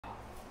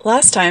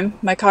Last time,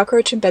 my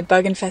cockroach and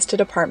bedbug infested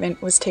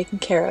apartment was taken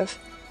care of.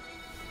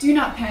 Do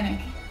not panic.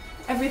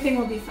 Everything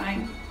will be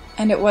fine.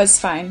 And it was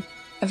fine.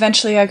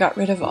 Eventually I got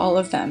rid of all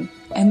of them,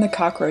 and the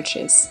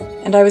cockroaches,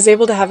 and I was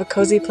able to have a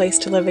cozy place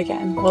to live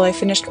again while I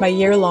finished my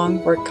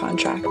year-long work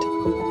contract.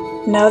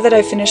 Now that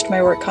I've finished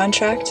my work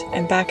contract,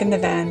 I'm back in the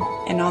van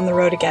and on the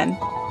road again.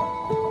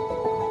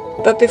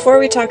 But before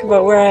we talk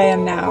about where I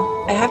am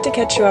now, I have to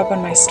catch you up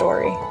on my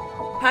story.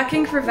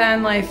 Packing for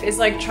van life is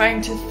like trying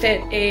to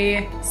fit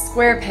a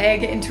square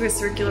peg into a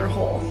circular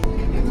hole.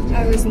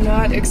 I was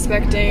not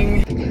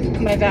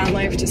expecting my van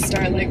life to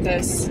start like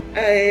this.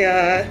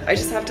 I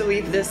just have to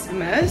leave this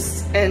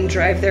mess and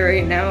drive there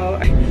right now.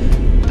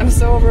 I'm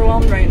so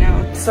overwhelmed right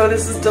now. So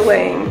this is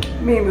delaying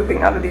me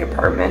moving out of the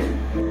apartment.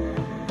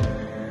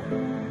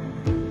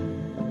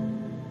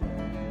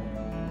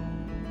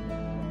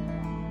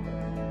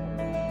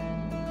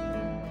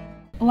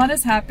 A lot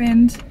has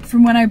happened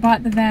from when I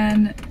bought the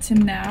van to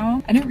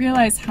now. I didn't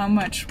realize how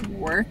much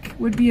work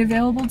would be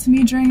available to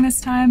me during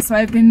this time, so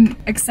I've been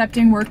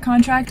accepting work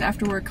contract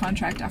after work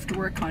contract after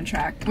work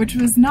contract, which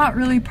was not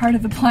really part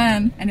of the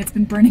plan, and it's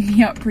been burning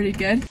me out pretty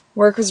good.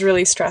 Work was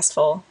really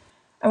stressful.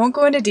 I won't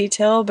go into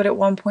detail, but at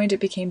one point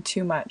it became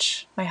too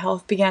much. My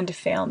health began to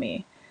fail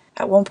me.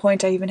 At one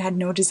point I even had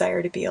no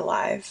desire to be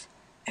alive.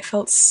 I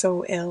felt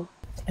so ill.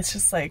 It's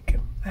just like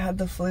I had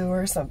the flu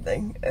or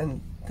something,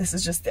 and this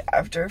is just the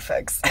after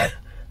effects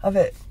of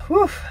it.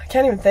 Whew, I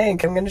can't even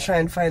think. I'm gonna try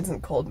and find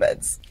some cold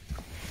meds.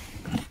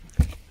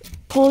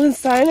 Cold and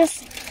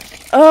sinus?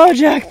 Oh,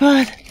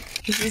 jackpot!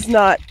 This is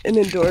not an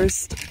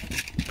endorsed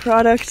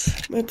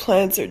product. My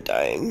plants are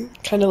dying,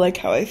 kind of like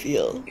how I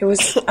feel. It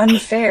was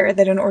unfair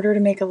that in order to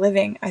make a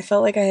living, I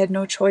felt like I had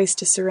no choice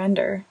to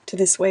surrender to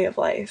this way of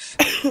life.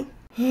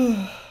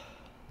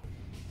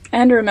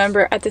 And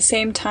remember, at the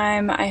same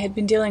time, I had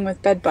been dealing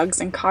with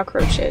bedbugs and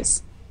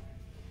cockroaches.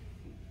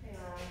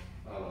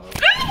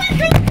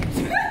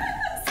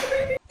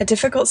 A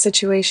difficult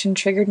situation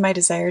triggered my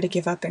desire to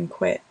give up and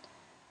quit.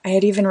 I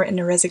had even written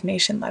a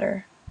resignation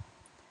letter.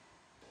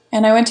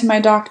 And I went to my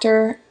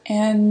doctor,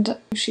 and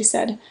she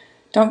said,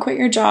 "Don't quit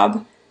your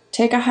job,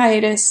 take a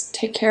hiatus,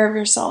 take care of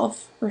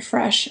yourself,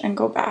 refresh, and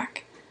go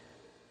back."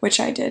 Which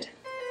I did.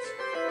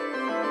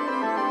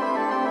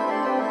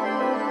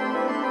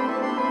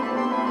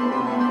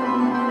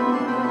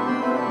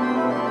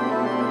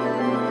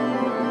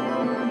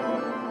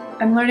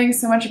 I'm learning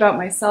so much about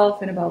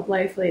myself and about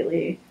life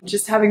lately.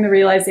 Just having the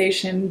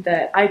realization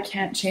that I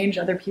can't change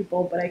other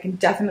people, but I can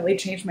definitely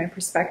change my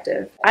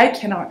perspective. I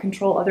cannot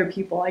control other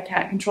people. I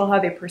can't control how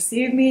they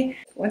perceive me.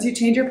 Once you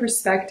change your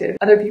perspective,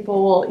 other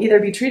people will either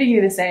be treating you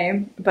the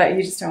same, but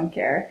you just don't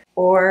care.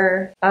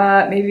 Or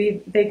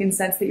maybe they can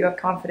sense that you have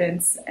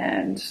confidence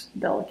and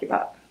they'll give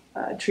up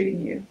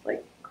treating you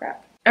like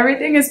crap.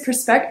 Everything is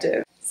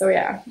perspective. So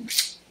yeah.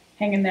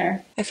 Hang in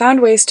there. I found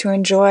ways to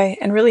enjoy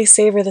and really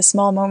savor the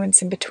small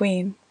moments in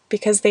between,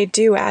 because they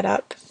do add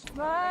up.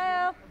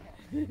 Smile!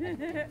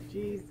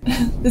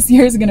 This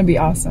year is going to be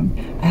awesome.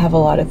 I have a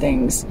lot of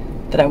things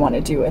that I want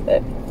to do with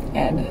it,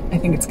 and I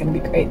think it's going to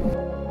be great.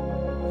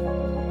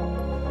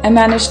 I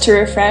managed to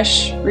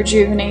refresh,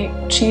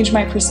 rejuvenate, change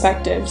my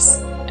perspectives,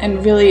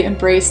 and really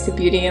embrace the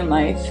beauty in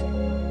life,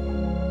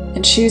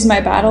 and choose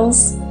my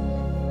battles,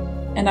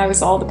 and I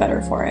was all the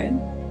better for it.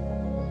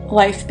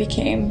 Life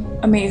became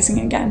amazing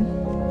again.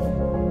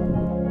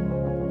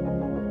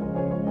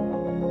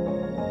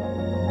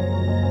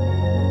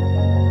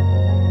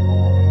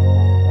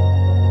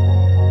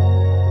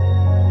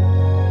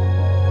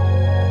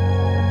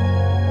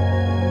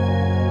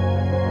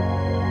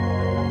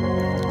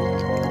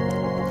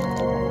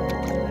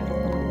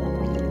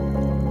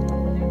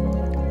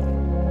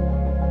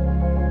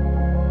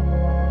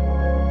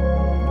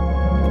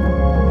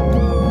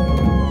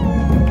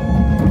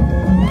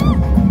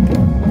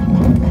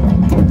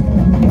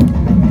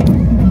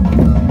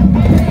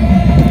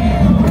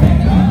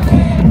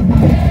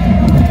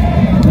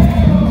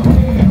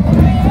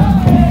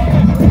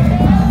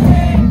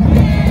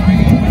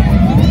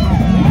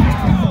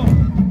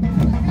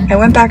 I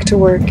went back to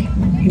work,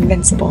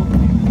 invincible.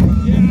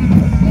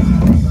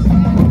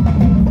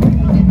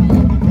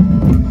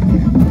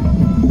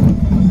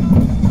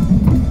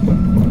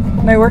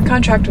 My work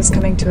contract was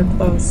coming to a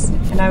close,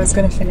 and I was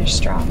going to finish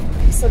strong.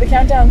 So the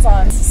countdown's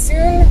on.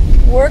 Soon,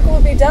 work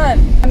will be done.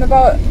 I'm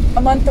about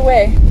a month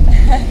away.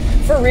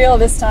 For real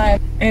this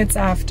time. It's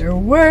after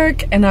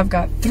work, and I've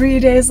got 3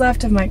 days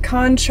left of my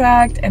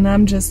contract, and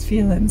I'm just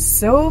feeling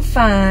so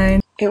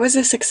fine. It was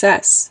a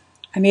success.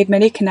 I made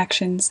many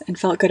connections and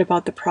felt good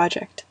about the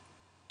project.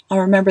 I'll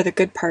remember the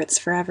good parts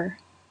forever.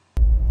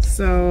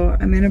 So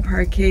I'm in a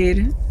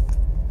parkade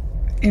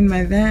in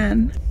my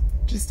van,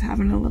 just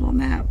having a little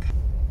nap.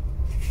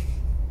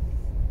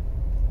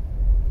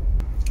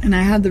 And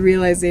I had the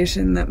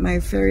realization that my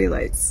fairy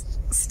lights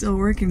still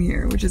work in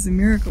here, which is a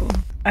miracle.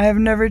 I have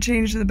never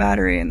changed the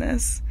battery in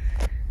this.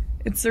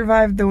 It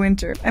survived the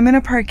winter. I'm in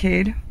a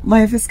parkade.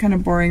 Life is kind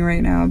of boring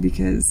right now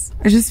because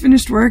I just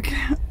finished work.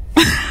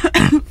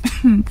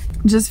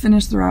 Just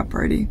finished the wrap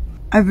party.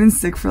 I've been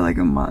sick for like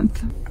a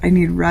month. I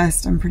need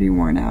rest. I'm pretty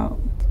worn out.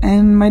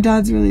 And my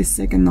dad's really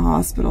sick in the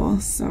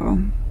hospital, so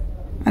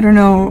I don't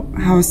know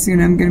how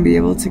soon I'm gonna be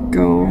able to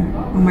go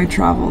on my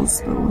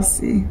travels, but we'll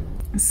see.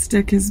 A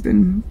stick has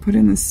been put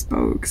in the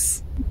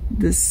spokes.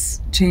 This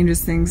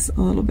changes things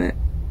a little bit,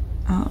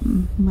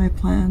 my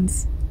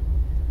plans,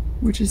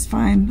 which is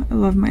fine. I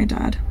love my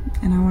dad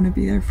and I want to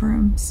be there for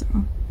him, so.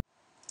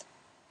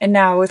 And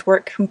now, with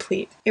work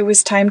complete, it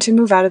was time to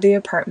move out of the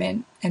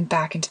apartment and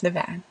back into the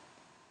van.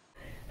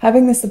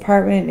 Having this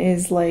apartment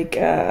is like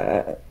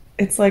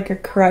it's like a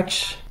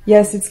crutch.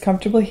 Yes, it's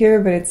comfortable here,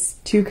 but it's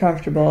too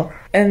comfortable.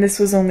 And this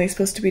was only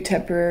supposed to be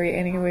temporary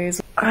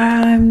anyways.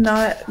 I'm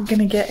not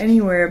gonna get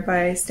anywhere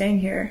by staying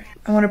here.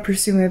 I want to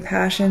pursue my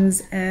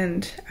passions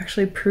and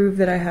actually prove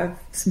that I have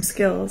some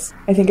skills.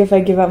 I think if I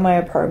give up my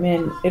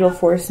apartment, it'll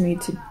force me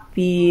to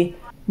be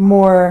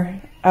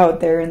more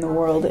out there in the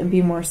world and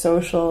be more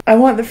social. I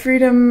want the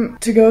freedom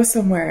to go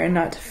somewhere and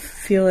not to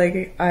feel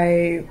like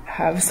I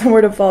have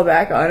somewhere to fall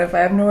back on. If I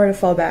have nowhere to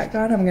fall back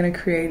on, I'm gonna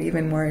create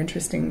even more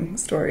interesting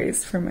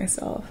stories for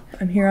myself.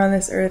 I'm here on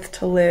this earth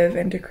to live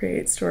and to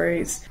create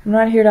stories. I'm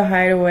not here to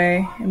hide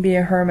away and be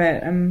a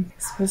hermit. I'm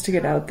supposed to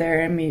get out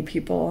there and meet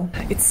people.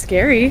 It's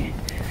scary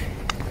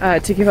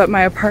to give up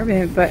my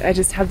apartment, but I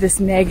just have this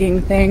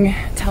nagging thing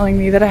telling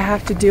me that I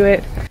have to do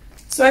it.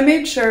 So I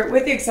made sure,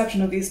 with the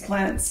exception of these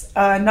plants,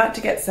 not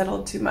to get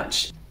settled too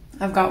much.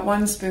 I've got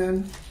 1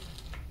 spoon,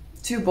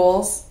 2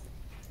 bowls,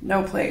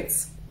 no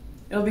plates.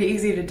 It'll be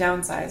easy to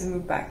downsize and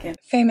move back in.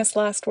 Famous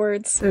last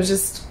words. There's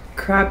just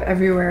crap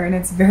everywhere and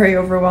it's very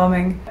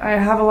overwhelming. I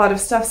have a lot of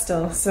stuff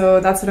still, so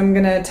that's what I'm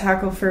gonna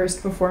tackle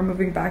first before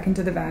moving back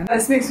into the van.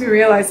 This makes me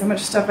realize how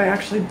much stuff I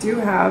actually do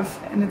have,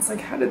 and it's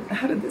like, how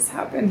did this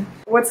happen?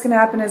 What's gonna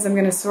happen is I'm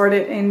gonna sort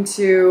it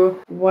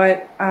into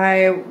what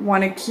I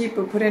want to keep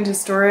or put into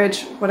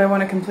storage, what I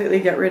want to completely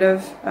get rid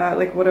of,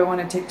 like what I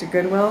want to take to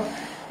Goodwill,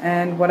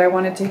 and what I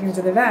want to take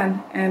into the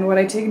van. And what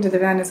I take into the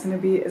van is going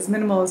to be as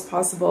minimal as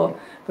possible,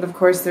 but of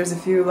course there's a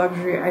few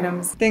luxury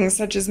items. Things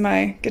such as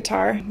my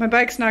guitar. My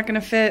bike's not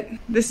going to fit.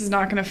 This is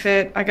not going to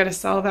fit. I gotta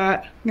sell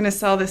that. I'm going to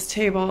sell this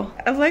table.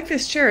 I like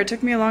this chair. It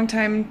took me a long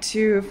time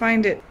to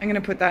find it. I'm going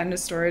to put that into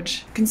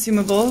storage.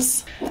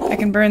 Consumables. I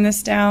can burn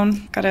this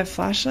down. Got a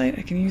flashlight.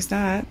 I can use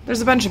that. There's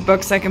a bunch of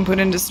books I can put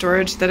into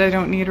storage that I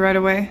don't need right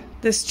away.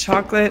 This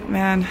chocolate,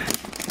 man.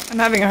 I'm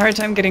having a hard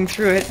time getting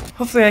through it.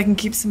 Hopefully I can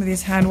keep some of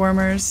these hand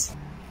warmers.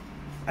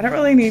 I don't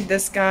really need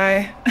this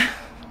guy.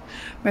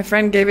 My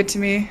friend gave it to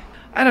me.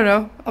 I don't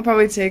know. I'll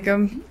probably take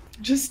him.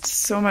 Just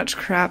so much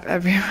crap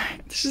everywhere.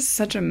 It's just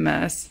such a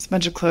mess. It's a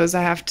bunch of clothes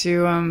I have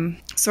to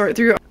sort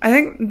through. I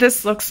think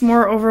this looks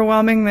more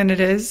overwhelming than it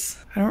is.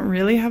 I don't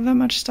really have that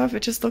much stuff.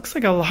 It just looks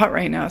like a lot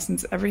right now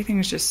since everything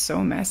is just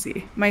so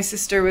messy. My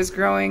sister was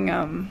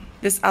growing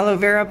this aloe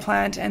vera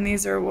plant, and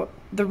these are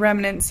the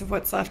remnants of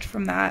what's left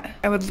from that.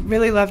 I would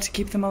really love to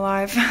keep them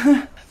alive.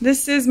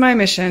 This is my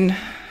mission.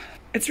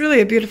 It's really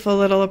a beautiful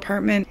little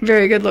apartment.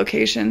 Very good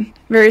location.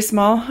 Very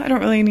small. I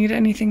don't really need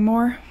anything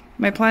more.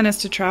 My plan is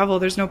to travel.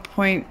 There's no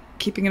point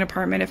keeping an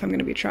apartment if I'm going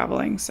to be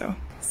traveling, so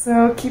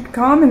keep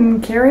calm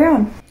and carry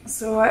on.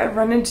 So I've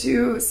run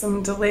into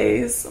some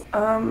delays.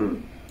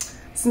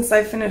 Since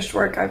I finished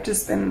work, I've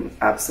just been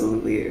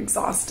absolutely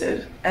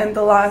exhausted. And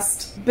the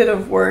last bit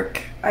of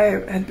work, I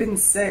had been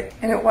sick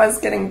and it was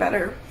getting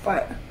better,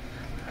 but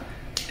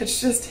it's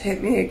just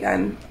hit me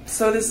again.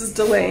 So this is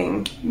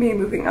delaying me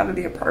moving out of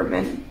the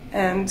apartment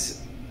and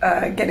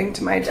getting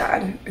to my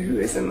dad, who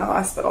is in the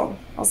hospital.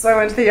 Also, I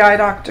went to the eye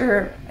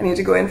doctor. I need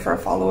to go in for a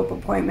follow-up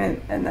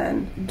appointment and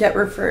then get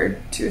referred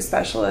to a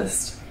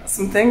specialist.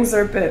 Some things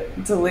are a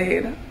bit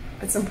delayed.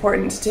 It's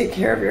important to take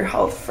care of your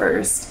health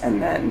first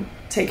and then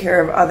take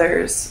care of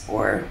others,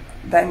 or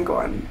then go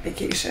on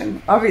vacation.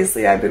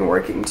 Obviously, I've been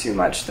working too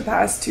much the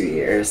past 2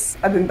 years.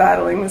 I've been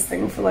battling this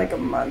thing for like a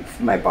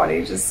month. My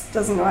body just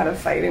doesn't know how to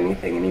fight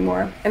anything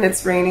anymore. And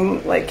it's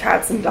raining like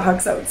cats and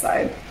dogs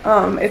outside.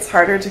 It's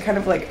harder to kind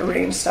of like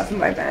arrange stuff in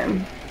my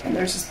van, and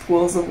there's just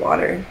pools of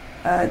water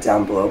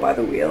down below by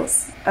the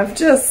wheels. I've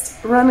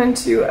just run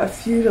into a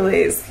few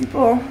delays,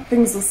 people.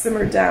 Things will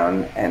simmer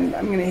down and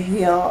I'm gonna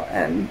heal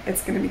and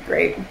it's gonna be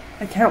great.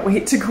 I can't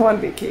wait to go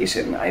on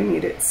vacation. I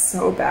need it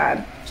so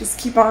bad. Just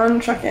keep on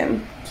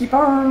trucking. Keep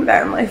on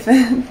van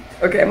lifing.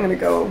 Okay, I'm gonna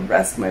go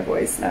rest my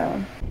voice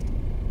now.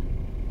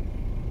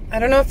 I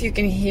don't know if you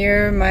can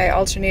hear my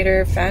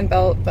alternator fan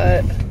belt,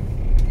 but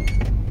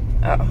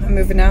oh, I'm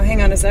moving now.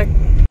 Hang on a sec.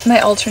 My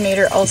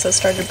alternator also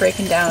started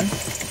breaking down.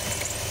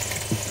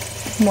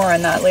 More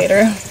on that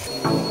later.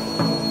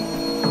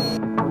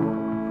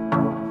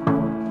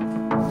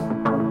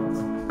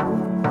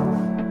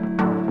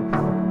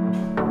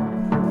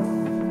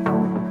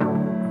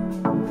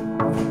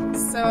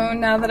 So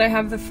now that I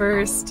have the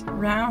first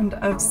round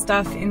of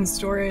stuff in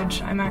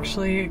storage, I'm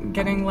actually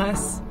getting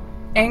less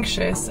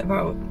anxious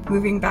about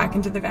moving back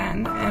into the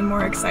van and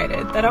more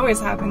excited. That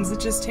always happens. It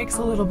just takes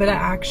a little bit of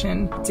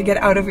action to get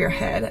out of your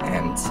head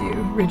and to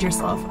rid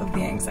yourself of the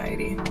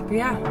anxiety. But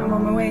yeah, I'm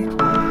on my way.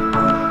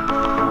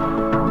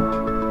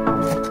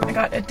 I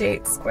got a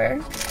date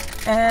square.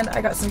 and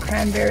I got some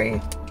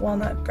cranberry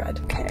walnut bread.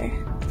 Okay,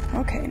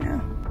 okay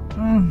now.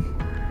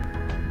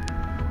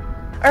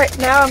 All right,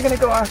 now I'm gonna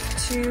go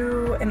off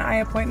to an eye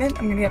appointment.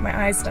 I'm gonna get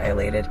my eyes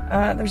dilated.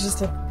 There's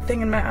just a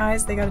thing in my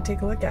eyes they gotta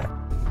take a look at.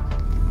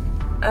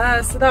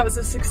 So that was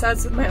a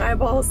success with my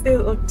eyeballs. They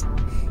looked,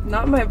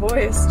 not my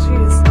voice,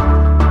 jeez.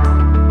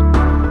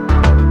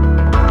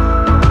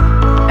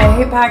 I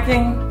hate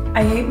packing,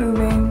 I hate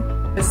moving,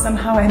 but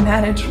somehow I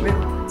manage with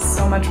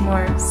so much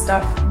more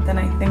stuff than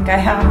I think I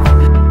have.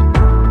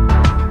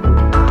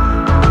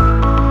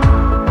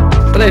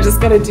 But I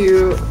just gotta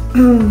do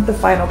the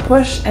final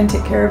push and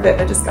take care of it.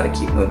 I just gotta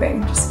keep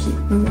moving. Just keep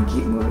moving,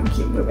 keep moving,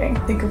 keep moving.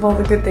 Think of all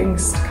the good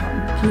things to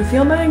come. Can you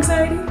feel my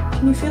anxiety?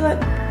 Can you feel it?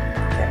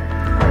 Okay,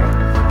 alright.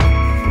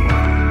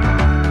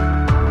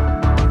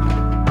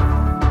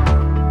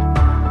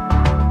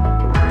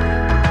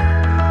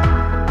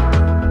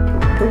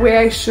 The way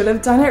I should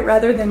have done it,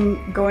 rather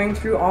than going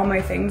through all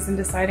my things and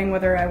deciding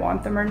whether I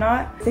want them or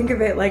not, think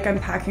of it like I'm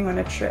packing on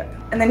a trip.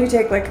 And then you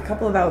take like a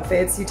couple of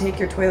outfits, you take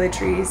your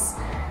toiletries,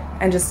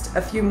 and just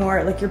a few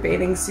more, like your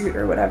bathing suit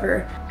or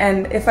whatever.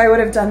 And if I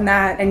would have done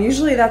that, and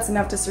usually that's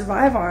enough to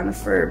survive on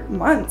for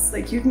months,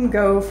 like you can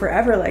go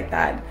forever like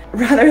that,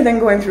 rather than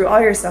going through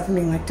all your stuff and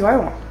being like, do I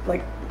want,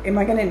 like, am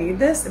I gonna need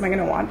this? Am I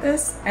gonna want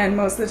this? And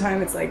most of the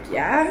time it's like,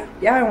 yeah,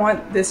 I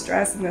want this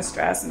dress and this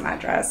dress and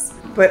that dress.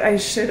 But I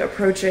should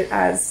approach it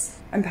as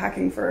I'm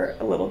packing for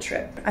a little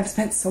trip. I've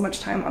spent so much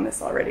time on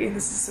this already.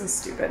 This is so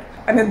stupid.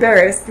 I'm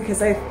embarrassed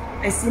because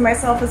I see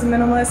myself as a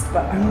minimalist,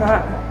 but I'm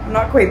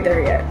not quite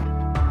there yet.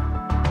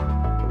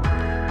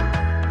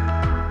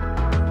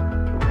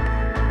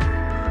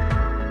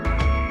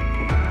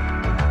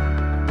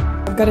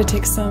 I've got to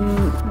take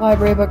some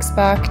library books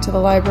back to the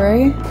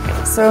library.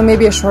 So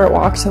maybe a short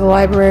walk to the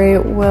library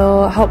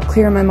will help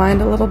clear my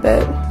mind a little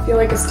bit. Feel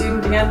like a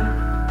student again.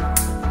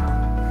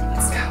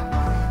 Let's go.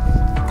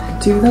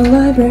 To the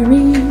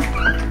library.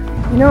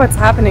 You know what's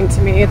happening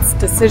to me? It's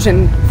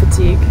decision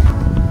fatigue.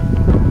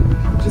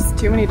 Just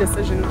too many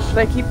decisions. Should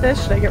I keep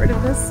this? Should I get rid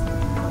of this?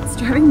 It's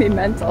driving me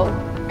mental.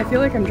 I feel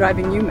like I'm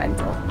driving you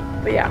mental.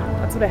 But yeah,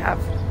 that's what I have.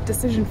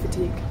 Decision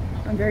fatigue.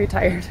 I'm very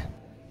tired.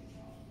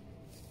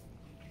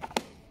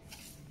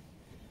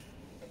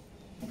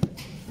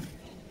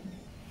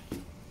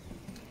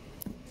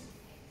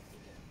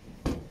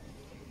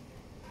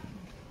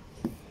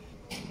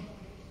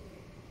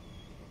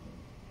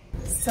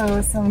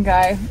 So some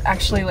guy,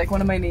 actually like one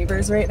of my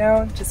neighbors right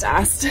now, just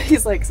asked,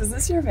 he's like, is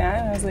this your van?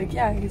 And I was like,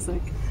 yeah. He's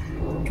like,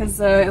 because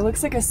it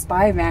looks like a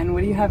spy van.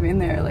 What do you have in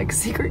there? Like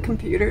secret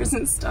computers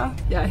and stuff?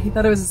 Yeah, he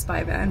thought it was a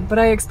spy van. But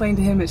I explained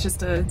to him it's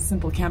just a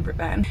simple camper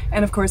van.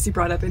 And of course he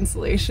brought up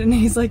insulation.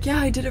 He's like, yeah,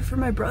 I did it for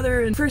my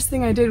brother. And first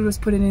thing I did was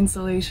put in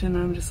insulation.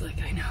 And I'm just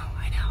like, I know.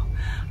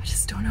 I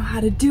just don't know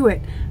how to do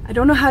it. I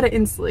don't know how to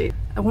insulate.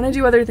 I want to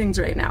do other things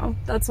right now.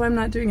 That's why I'm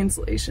not doing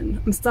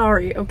insulation. I'm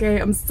sorry, okay?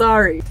 I'm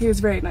sorry. He was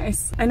very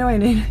nice. I know I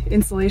need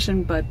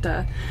insulation,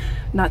 but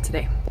not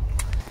today.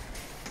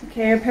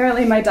 Okay,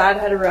 apparently my dad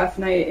had a rough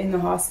night in the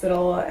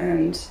hospital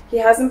and he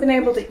hasn't been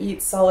able to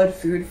eat solid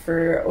food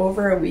for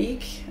over a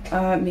week,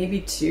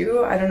 maybe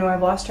 2. I don't know,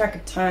 I've lost track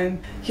of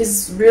time.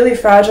 He's really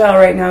fragile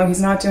right now.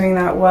 He's not doing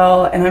that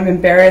well and I'm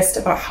embarrassed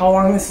about how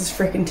long this is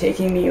freaking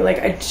taking me. Like,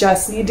 I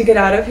just need to get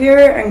out of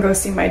here and go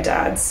see my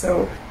dad.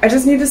 So I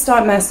just need to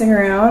stop messing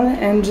around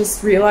and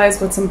just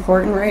realize what's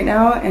important right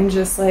now and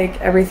just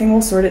like everything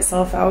will sort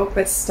itself out,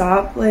 but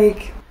stop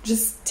like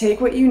just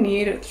take what you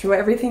need, throw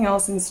everything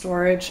else in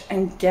storage,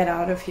 and get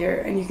out of here.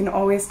 And you can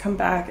always come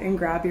back and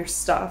grab your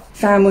stuff.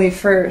 Family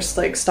first,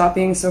 like stop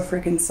being so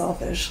freaking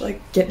selfish. Like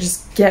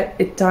just get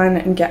it done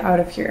and get out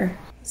of here.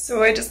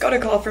 So I just got a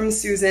call from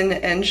Susan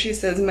and she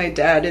says my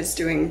dad is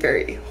doing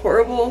very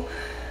horrible.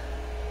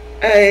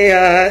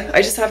 I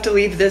just have to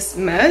leave this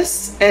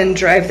mess and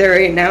drive there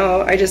right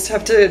now. I just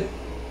have to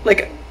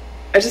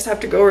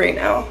go right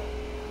now.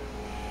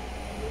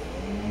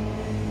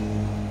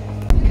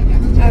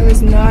 I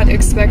was not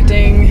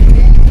expecting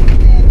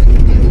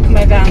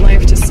my van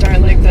life to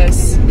start like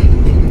this.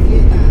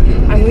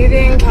 I'm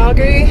leaving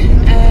Calgary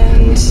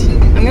and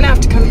I'm gonna have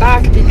to come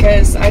back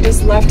because I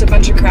just left a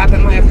bunch of crap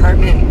in my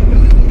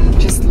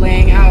apartment just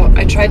laying out.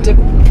 I tried to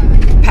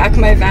pack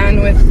my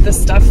van with the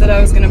stuff that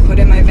I was gonna put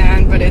in my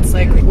van, but it's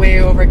like way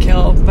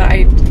overkill.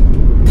 But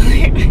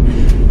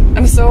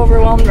I'm so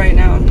overwhelmed right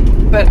now.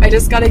 But I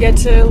just gotta get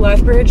to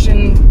Lethbridge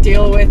and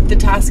deal with the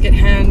task at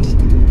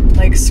hand.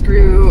 Like,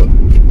 screw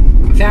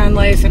van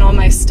life and all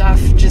my stuff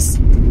just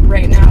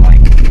right now. Like,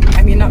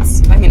 I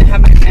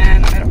have my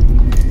van.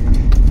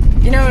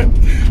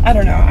 I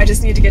don't know. I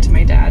just need to get to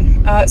my dad.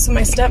 So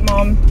my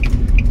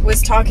stepmom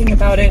was talking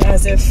about it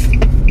as if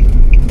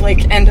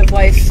like end of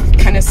life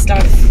kind of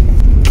stuff,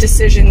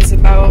 decisions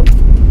about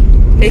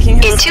making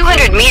him in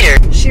 200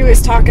 meters. She was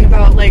talking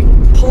about like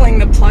pulling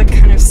the plug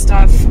kind of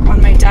stuff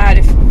on my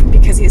dad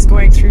because he's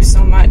going through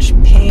so much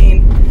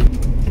pain.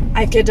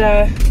 I could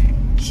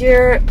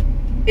hear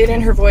it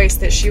in her voice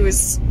that she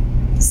was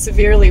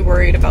severely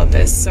worried about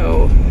this,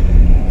 so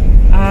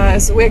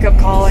as a wake-up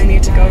call, I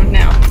need to go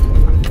now.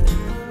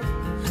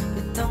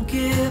 Don't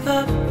give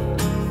up,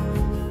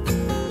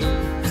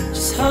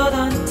 just hold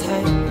on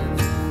tight,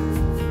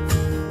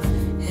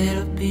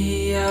 it'll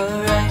be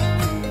alright.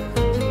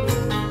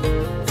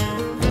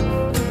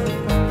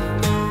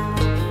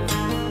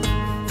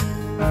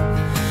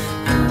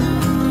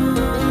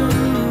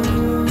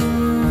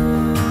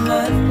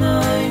 I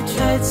know you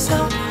tried so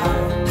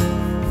hard.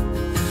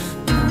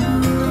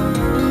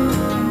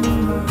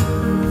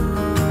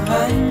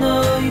 I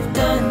know you've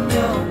done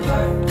your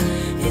part.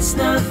 It's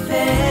not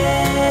fair.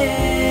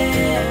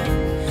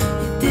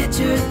 You did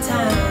your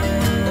time.